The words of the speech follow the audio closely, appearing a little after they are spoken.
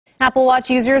Apple Watch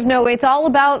users know it's all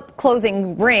about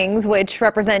closing rings, which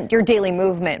represent your daily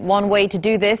movement. One way to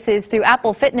do this is through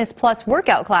Apple Fitness Plus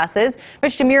workout classes.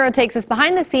 Rich DeMuro takes us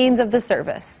behind the scenes of the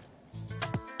service.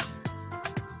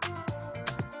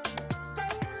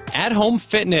 At-home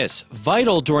fitness,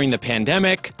 vital during the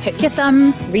pandemic. Pick your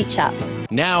thumbs, reach up.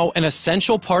 Now an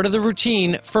essential part of the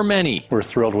routine for many. We're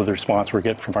thrilled with the response we're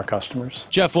getting from our customers.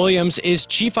 Jeff Williams is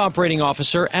Chief Operating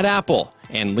Officer at Apple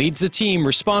and leads the team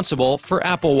responsible for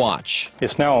Apple Watch.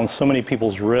 It's now on so many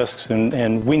people's wrists,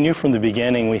 and we knew from the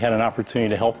beginning we had an opportunity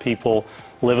to help people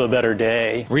live a better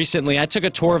day. Recently, I took a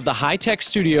tour of the high-tech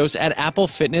studios at Apple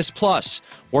Fitness Plus,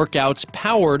 workouts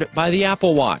powered by the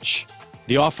Apple Watch.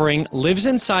 The offering lives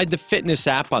inside the fitness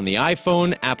app on the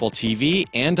iPhone, Apple TV,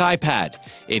 and iPad.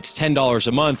 It's $10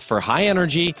 a month for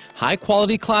high-energy,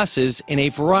 high-quality classes in a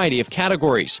variety of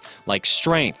categories like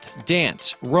strength,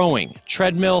 dance, rowing,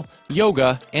 treadmill,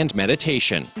 yoga, and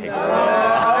meditation.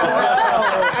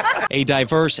 A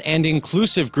diverse and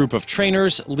inclusive group of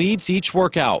trainers leads each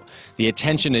workout. The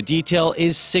attention to detail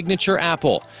is signature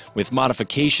Apple, with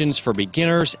modifications for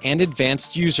beginners and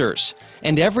advanced users.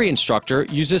 And every instructor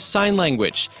uses sign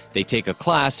language. They take a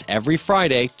class every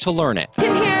Friday to learn it. Here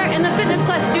in the Fitness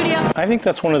Plus studio. I think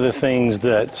that's one of the things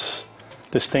that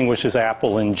distinguishes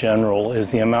Apple in general is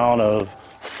the amount of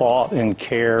thought and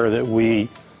care that we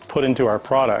put into our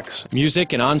products.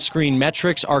 Music and on-screen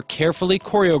metrics are carefully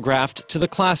choreographed to the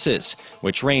classes,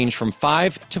 which range from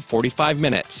 5 to 45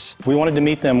 minutes. We wanted to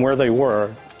meet them where they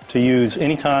were, to use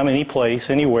anytime, any place,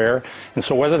 anywhere. And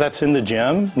so whether that's in the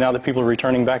gym, now that people are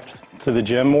returning back to the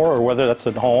gym more, or whether that's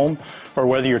at home, or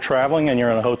whether you're traveling and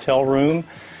you're in a hotel room,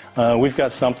 we've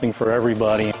got something for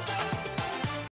everybody.